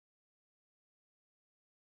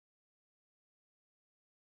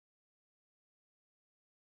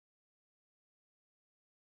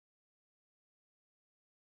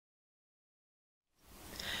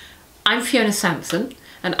I'm Fiona Sampson,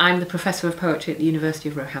 and I'm the Professor of Poetry at the University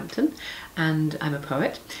of Roehampton, and I'm a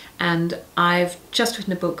poet. And I've just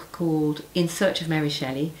written a book called In Search of Mary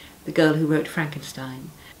Shelley, the girl who wrote Frankenstein.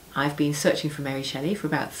 I've been searching for Mary Shelley for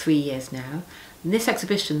about 3 years now, and this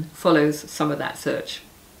exhibition follows some of that search.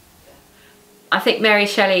 I think Mary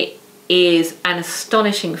Shelley is an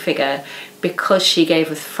astonishing figure because she gave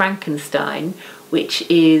us Frankenstein, which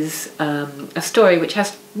is a story which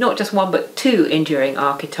has not just one but two enduring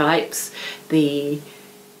archetypes. The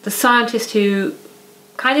scientist who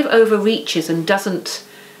kind of overreaches and doesn't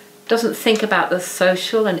think about the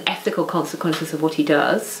social and ethical consequences of what he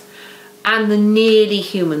does, and the nearly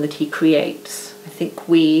human that he creates. I think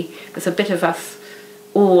there's a bit of us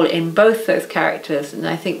all in both those characters, and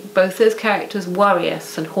I think both those characters worry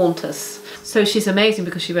us and haunt us. So she's amazing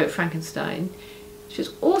because she wrote Frankenstein. She's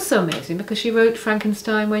also amazing because she wrote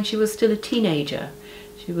Frankenstein when she was still a teenager.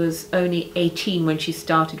 She was only 18 when she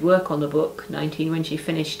started work on the book, 19 when she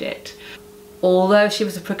finished it. Although she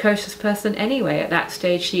was a precocious person anyway, at that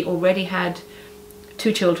stage she already had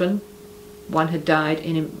 2 children. One had died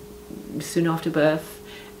soon after birth,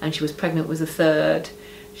 and she was pregnant with a third.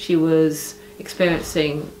 She was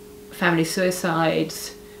experiencing family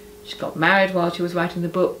suicides. She got married while she was writing the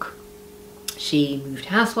book. She moved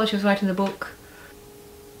house while she was writing the book,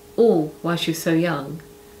 all while she was so young.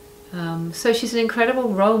 So she's an incredible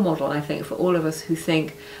role model, I think, for all of us who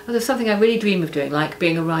think, oh, there's something I really dream of doing, like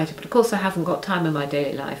being a writer, but of course I haven't got time in my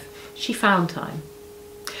daily life. She found time.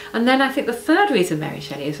 And then I think the third reason Mary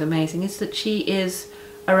Shelley is amazing is that she is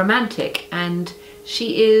a romantic, and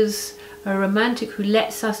she is a romantic who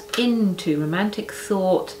lets us into romantic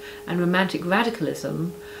thought and romantic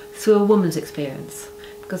radicalism through a woman's experience.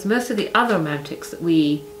 Because most of the other romantics that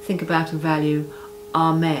we think about and value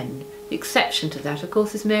are men. The exception to that, of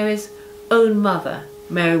course, is Mary's own mother,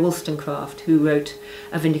 Mary Wollstonecraft, who wrote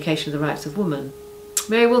A Vindication of the Rights of Woman.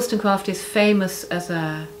 Mary Wollstonecraft is famous as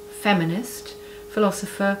a feminist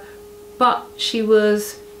philosopher, but she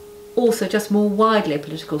was also just more widely a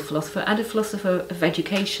political philosopher and a philosopher of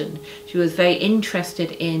education. She was very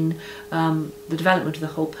interested in the development of the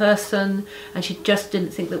whole person, and she just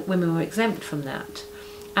didn't think that women were exempt from that.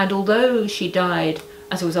 And although she died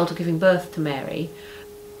as a result of giving birth to Mary,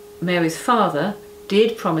 Mary's father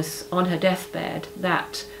did promise on her deathbed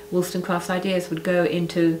that Wollstonecraft's ideas would go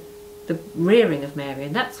into the rearing of Mary,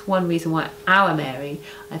 and that's one reason why our Mary,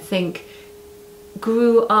 I think,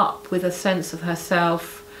 grew up with a sense of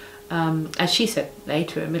herself. As she said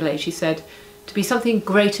later in middle age, she said, "To be something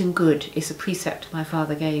great and good is a precept my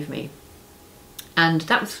father gave me." And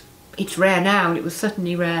it's rare now, and it was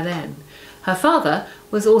certainly rare then. Her father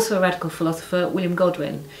was also a radical philosopher, William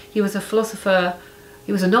Godwin. He was a philosopher,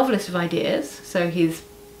 he was a novelist of ideas, so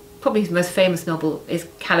probably his most famous novel is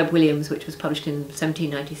Caleb Williams, which was published in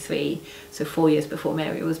 1793, so 4 years before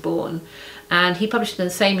Mary was born. And he published in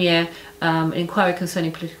the same year an inquiry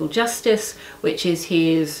concerning political justice, which is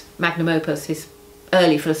his magnum opus, his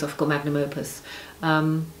early philosophical magnum opus.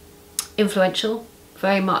 Influential,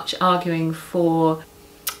 very much arguing for,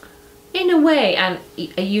 in a way,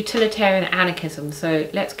 a utilitarian anarchism. So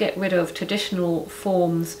let's get rid of traditional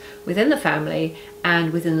forms within the family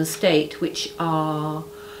and within the state, which are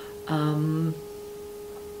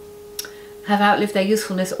have outlived their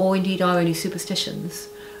usefulness, or indeed are only superstitions.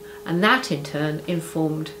 And that in turn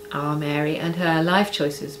informed our Mary and her life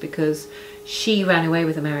choices, because she ran away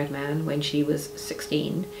with a married man when she was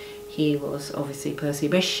 16. He was obviously Percy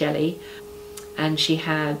Bysshe Shelley, and she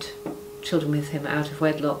had children with him out of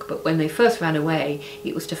wedlock. But when they first ran away,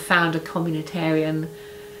 it was to found a communitarian,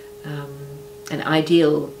 an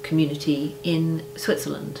ideal community in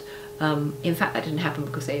Switzerland. In fact, that didn't happen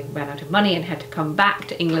because they ran out of money and had to come back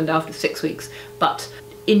to England after 6 weeks. But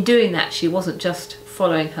in doing that, she wasn't just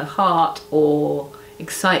following her heart or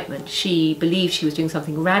excitement. She believed she was doing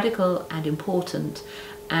something radical and important,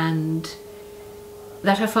 and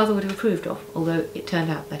that her father would have approved of, although it turned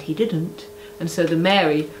out that he didn't. And so the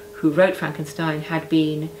Mary who wrote Frankenstein had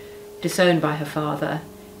been disowned by her father.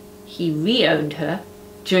 He re-owned her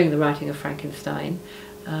during the writing of Frankenstein,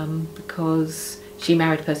 because she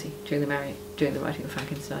married Percy during the writing of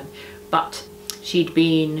Frankenstein. But she'd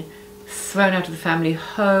been thrown out of the family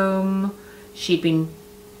home. She'd been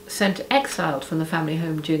exiled from the family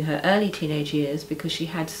home during her early teenage years because she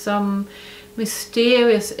had some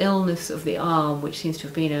mysterious illness of the arm, which seems to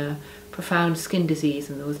have been a profound skin disease,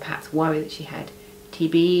 and there was perhaps worry that she had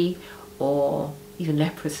TB or even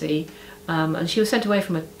leprosy. And she was sent away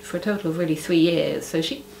for a total of really 3 years. So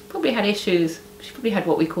she probably had issues. She probably had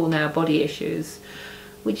what we call now body issues,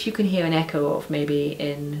 which you can hear an echo of maybe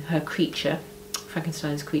in her creature,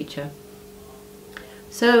 Frankenstein's creature.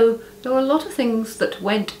 So there were a lot of things that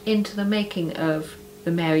went into the making of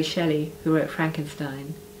the Mary Shelley who wrote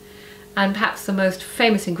Frankenstein. And perhaps the most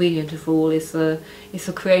famous ingredient of all is the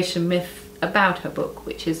creation myth about her book,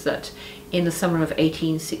 which is that in the summer of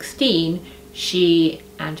 1816, she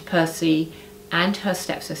and Percy and her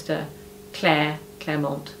stepsister,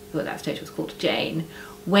 Claremont, who at that stage was called Jane,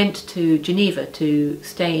 went to Geneva to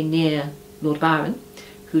stay near Lord Byron,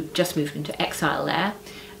 who'd just moved into exile there,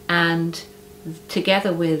 and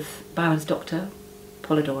together with Byron's doctor,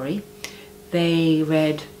 Polidori, they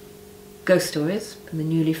read ghost stories in the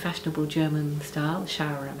newly fashionable German style, the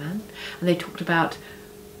shower roman, and they talked about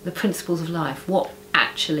the principles of life, what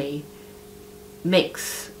actually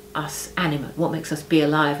makes us animate, what makes us be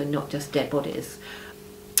alive and not just dead bodies.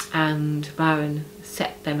 And Byron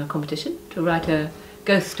set them a competition to write a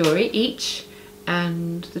ghost story each,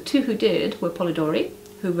 and the two who did were Polidori,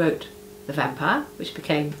 who wrote The Vampire, which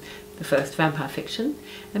became the first vampire fiction,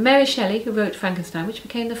 and Mary Shelley, who wrote Frankenstein, which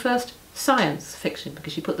became the first science fiction,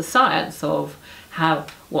 because she put the science of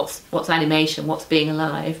what's animation, what's being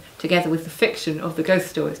alive, together with the fiction of the ghost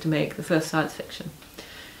stories to make the first science fiction.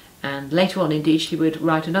 And later on, indeed, she would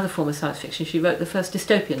write another form of science fiction. She wrote the first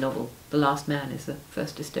dystopian novel. The Last Man is the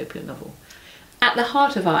first dystopian novel. At the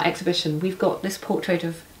heart of our exhibition, we've got this portrait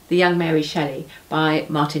of the young Mary Shelley by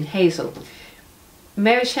Martin Hazel.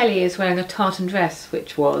 Mary Shelley is wearing a tartan dress,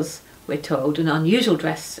 which was, we're told, an unusual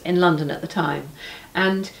dress in London at the time.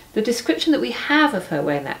 And the description that we have of her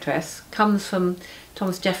wearing that dress comes from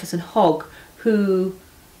Thomas Jefferson Hogg, who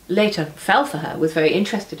later fell for her, was very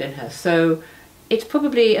interested in her. So it's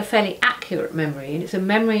probably a fairly accurate memory, and it's a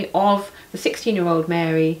memory of the 16-year-old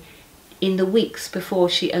Mary in the weeks before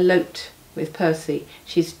she eloped with Percy.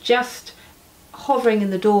 She's just hovering in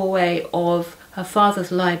the doorway of her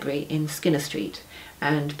father's library in Skinner Street,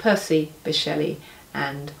 and Percy, Shelley,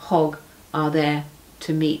 and Hogg are there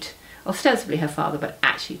to meet, ostensibly her father, but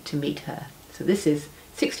actually to meet her. So this is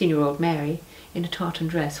 16-year-old Mary in a tartan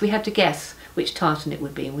dress. We had to guess which tartan it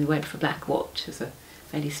would be, and we went for black watch as a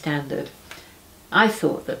fairly standard. I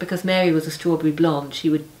thought that because Mary was a strawberry blonde, she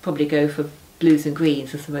would probably go for blues and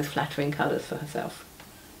greens as the most flattering colours for herself.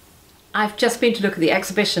 I've just been to look at the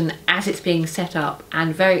exhibition as it's being set up,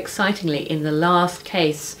 and very excitingly, in the last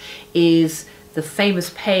case is the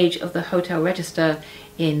famous page of the hotel register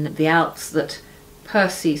in the Alps that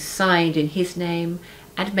Percy signed in his name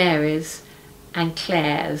and Mary's and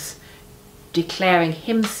Claire's, declaring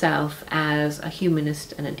himself as a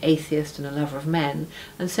humanist and an atheist and a lover of men,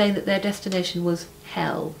 and saying that their destination was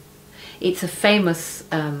hell. It's a famous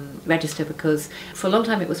register because for a long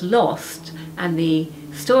time it was lost, and the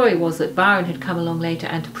story was that Byron had come along later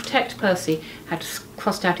and to protect Percy had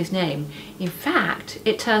crossed out his name. In fact,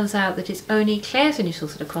 it turns out that it's only Claire's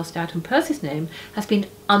initials that are crossed out and Percy's name has been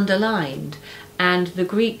underlined, and the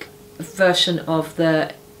Greek version of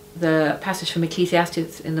the passage from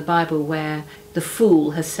Ecclesiastes in the Bible where the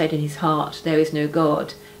fool has said in his heart there is no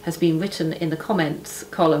God has been written in the comments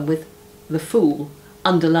column with the fool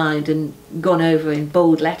underlined and gone over in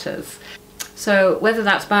bold letters. So whether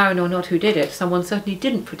that's Byron or not who did it, someone certainly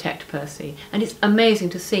didn't protect Percy, and it's amazing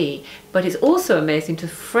to see, but it's also amazing to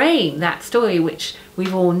frame that story which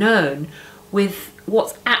we've all known with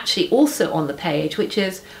what's actually also on the page, which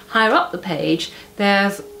is higher up the page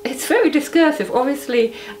it's very discursive.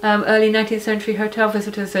 Obviously early 19th century hotel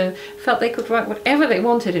visitors felt they could write whatever they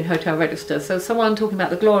wanted in hotel registers, so someone talking about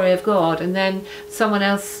the glory of God, and then someone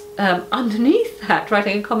else underneath that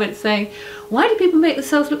writing a comment saying, why do people make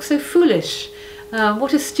themselves look so foolish?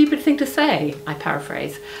 What a stupid thing to say, I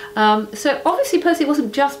paraphrase. So obviously Percy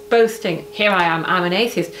wasn't just boasting, here I am, I'm an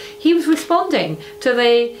atheist. He was responding to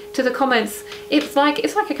the comments. It's like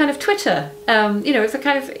a kind of Twitter, it's a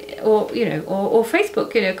kind of, or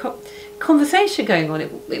Facebook, conversation going on.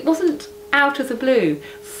 It wasn't out of the blue.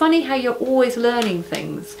 Funny how you're always learning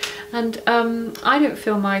things. And I don't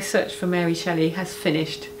feel my search for Mary Shelley has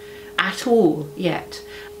finished at all yet.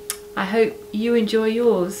 I hope you enjoy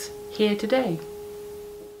yours here today.